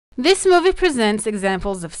This movie presents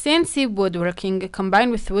examples of CNC woodworking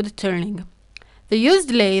combined with wood turning. The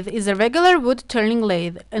used lathe is a regular wood turning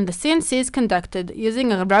lathe, and the CNC is conducted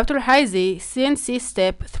using a router High-Z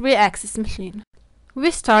CNC-STEP 3-axis machine.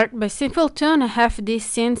 We start by simple 2.5D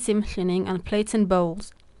CNC machining on plates and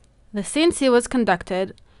bowls. The CNC was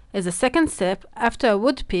conducted as a second step after a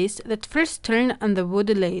wood piece that first turned on the wood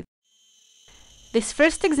lathe. This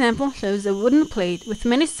first example shows a wooden plate with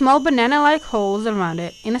many small banana-like holes around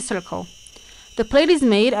it in a circle. The plate is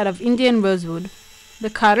made out of Indian rosewood. The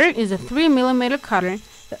cutter is a 3mm cutter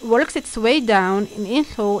that works its way down in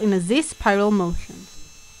each hole in a Z-spiral motion.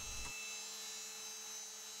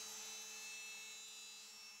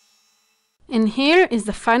 And here is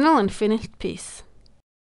the final and finished piece.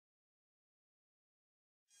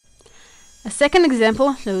 A second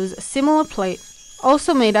example shows a similar plate,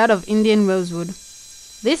 also made out of Indian rosewood.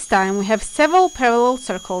 This time we have several parallel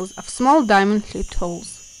circles of small diamond-shaped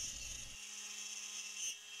holes.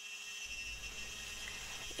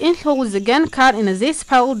 Each hole is again cut in a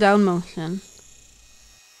Z-spiral down motion.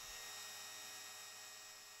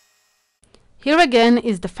 Here again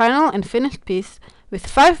is the final and finished piece with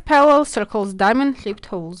 5 parallel circles diamond-shaped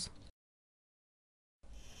holes.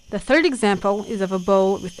 The third example is of a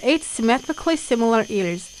bowl with 8 symmetrically similar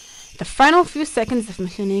ears. The final few seconds of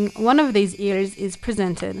machining, one of these ears is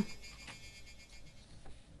presented.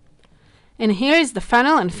 And here is the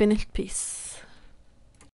final and finished piece.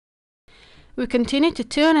 We continue to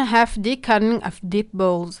 2.5D cutting of deep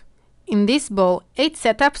bowls. In this bowl, 8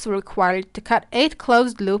 setups were required to cut 8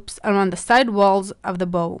 closed loops around the side walls of the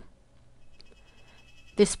bowl.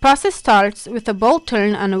 This process starts with a bowl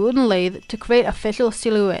turn on a wooden lathe to create a facial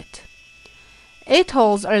silhouette. 8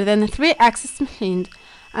 holes are then 3-axis machined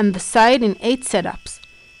on the side in 8 setups,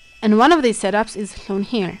 and one of these setups is shown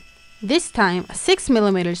here. This time, a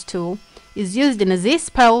 6mm tool is used in a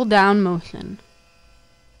Z-spiral down motion.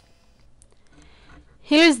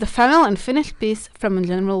 Here is the final and finished piece from a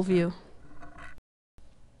general view.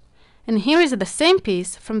 And here is the same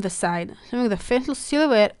piece from the side, showing the facial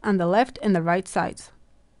silhouette on the left and the right sides.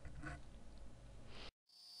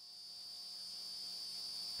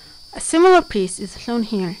 A similar piece is shown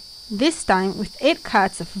here, this time with 8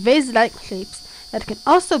 cuts of vase-like shapes that can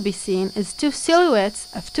also be seen as 2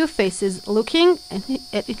 silhouettes of 2 faces looking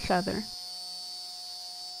at each other.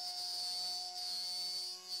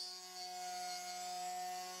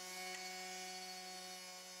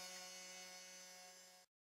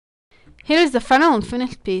 Here is the final and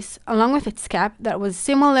finished piece, along with its cap that was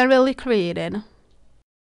similarly created.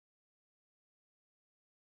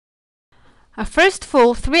 A first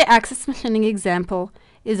full 3-axis machining example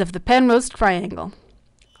is of the Penrose triangle.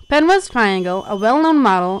 Penrose triangle, a well-known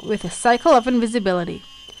model with a cycle of invisibility.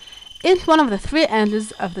 Each one of the 3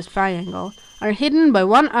 edges of the triangle are hidden by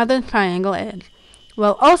one other triangle edge,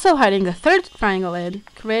 while also hiding the third triangle edge,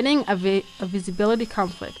 creating a visibility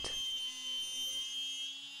conflict.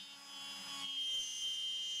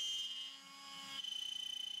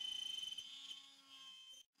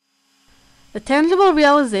 The tangible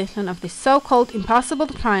realization of this so-called impossible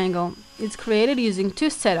triangle is created using 2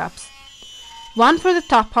 setups, one for the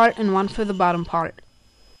top part and one for the bottom part.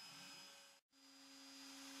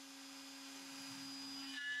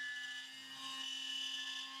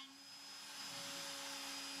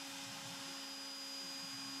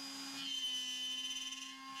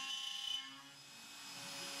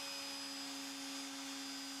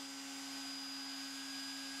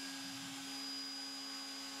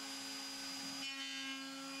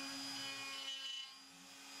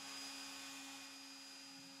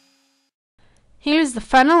 Here is the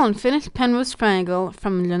final and finished Penrose triangle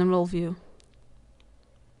from a general view.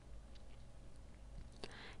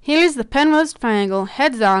 Here is the Penrose triangle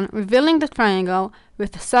heads-on, revealing the triangle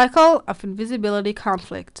with the cycle of invisibility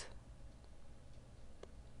conflict.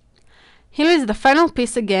 Here is the final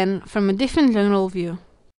piece again from a different general view.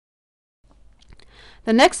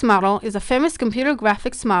 The next model is a famous computer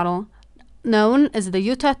graphics model known as the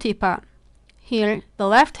Utah teapot. Here, the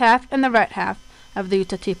left half and the right half of the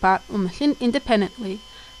Utah teapot were machined independently,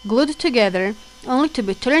 glued together, only to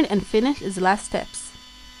be turned and finished as last steps.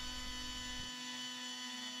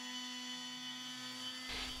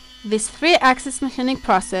 This 3-axis machining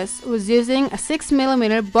process was using a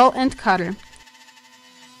 6mm ball end cutter.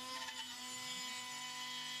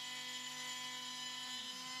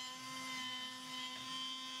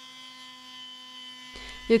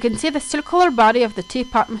 You can see the circular body of the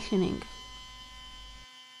teapot machining.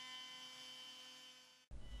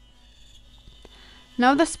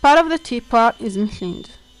 Now the spot of the teapot is machined.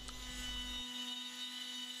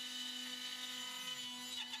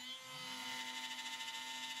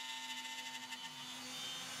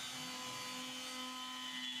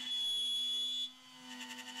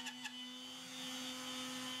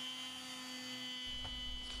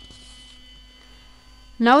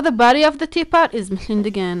 Now the body of the teapot is machined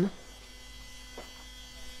again.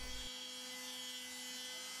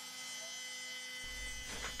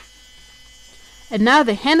 And now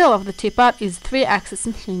the handle of the teapot is 3-axis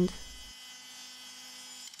machined.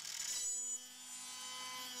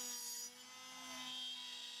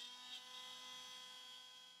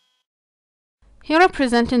 Here are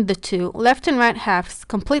presented the two left and right halves,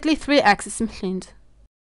 completely 3-axis machined.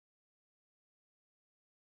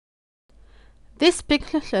 This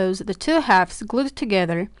picture shows the two halves glued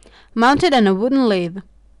together, mounted on a wooden lathe,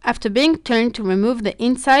 after being turned to remove the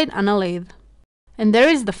inside on a lathe. And there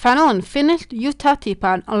is the final and finished Utah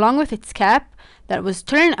teapot along with its cap that was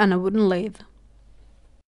turned on a wooden lathe.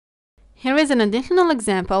 Here is an additional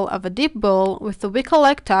example of a deep bowl with the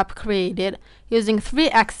wickle-like top created using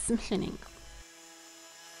 3-axis machining.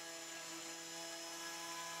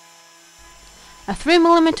 A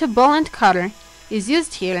 3mm ball end cutter is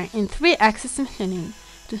used here in 3-axis machining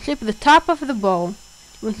to shape the top of the bowl,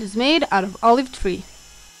 which is made out of olive tree.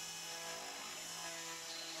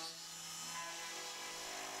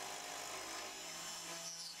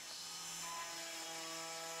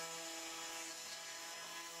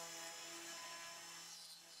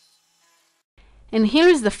 And here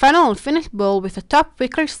is the final and finished bowl with a top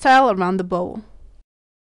wicker style around the bowl.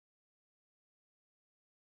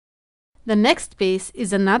 The next piece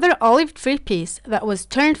is another olive tree piece that was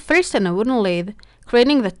turned first on a wooden lathe,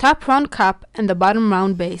 creating the top round cup and the bottom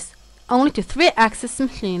round base, only to 3-axis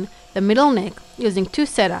machine the middle neck using 2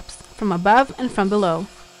 setups, from above and from below.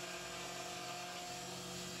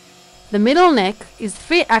 The middle neck is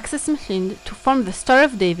 3-axis machined to form the Star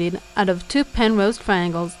of David out of 2 penrose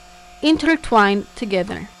triangles, intertwined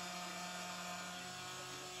together.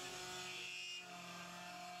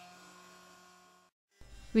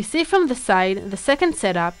 We see from the side the second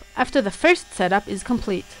setup after the first setup is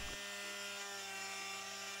complete.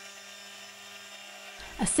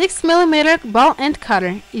 A 6mm ball end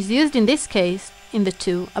cutter is used in this case in the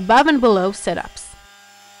 2 above and below setups.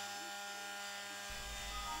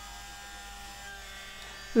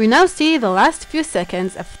 We now see the last few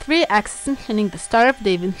seconds of 3-axis machining the Star of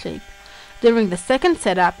David shape during the second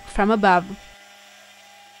setup from above.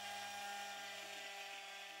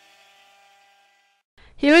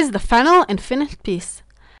 Here is the final and finished piece.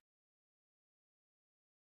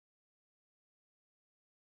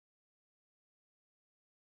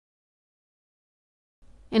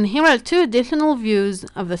 And here are 2 additional views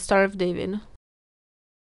of the Star of David.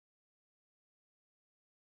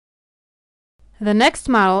 The next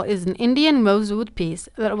model is an Indian rosewood piece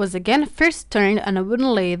that was again first turned on a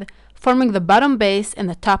wooden lathe, forming the bottom base and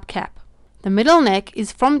the top cap. The middle neck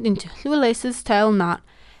is formed into shoelaces style knot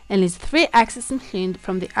and is 3-axis machined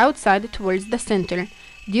from the outside towards the center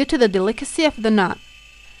due to the delicacy of the knot.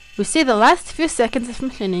 We see the last few seconds of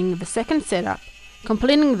machining the second setup,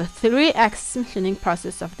 completing the 3-axis machining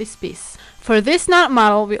process of this piece. For this knot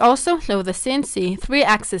model, we also show the CNC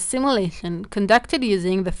 3-axis simulation conducted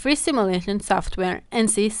using the free simulation software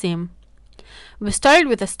NC Sim. We started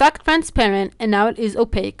with a stock transparent and now it is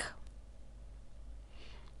opaque.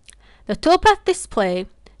 The toolpath display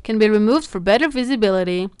can be removed for better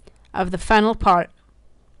visibility of the final part.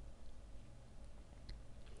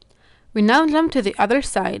 We now jump to the other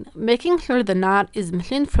side, making sure the knot is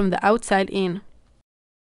machined from the outside in.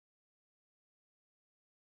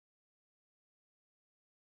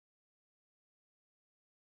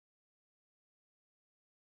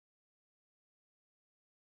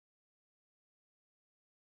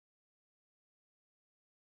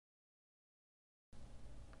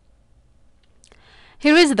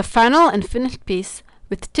 Here is the final and finished piece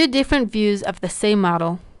with 2 different views of the same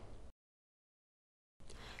model.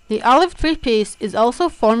 The olive tree piece is also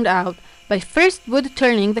formed out by first wood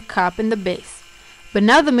turning the cup and the base, but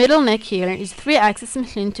now the middle neck here is 3-axis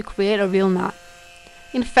machined to create a real knot.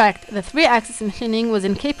 In fact, the 3-axis machining was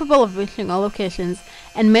incapable of reaching all locations,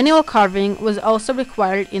 and manual carving was also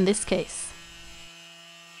required in this case.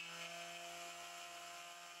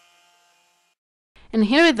 And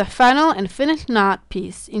here is the final and finished knot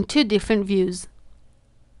piece in 2 different views.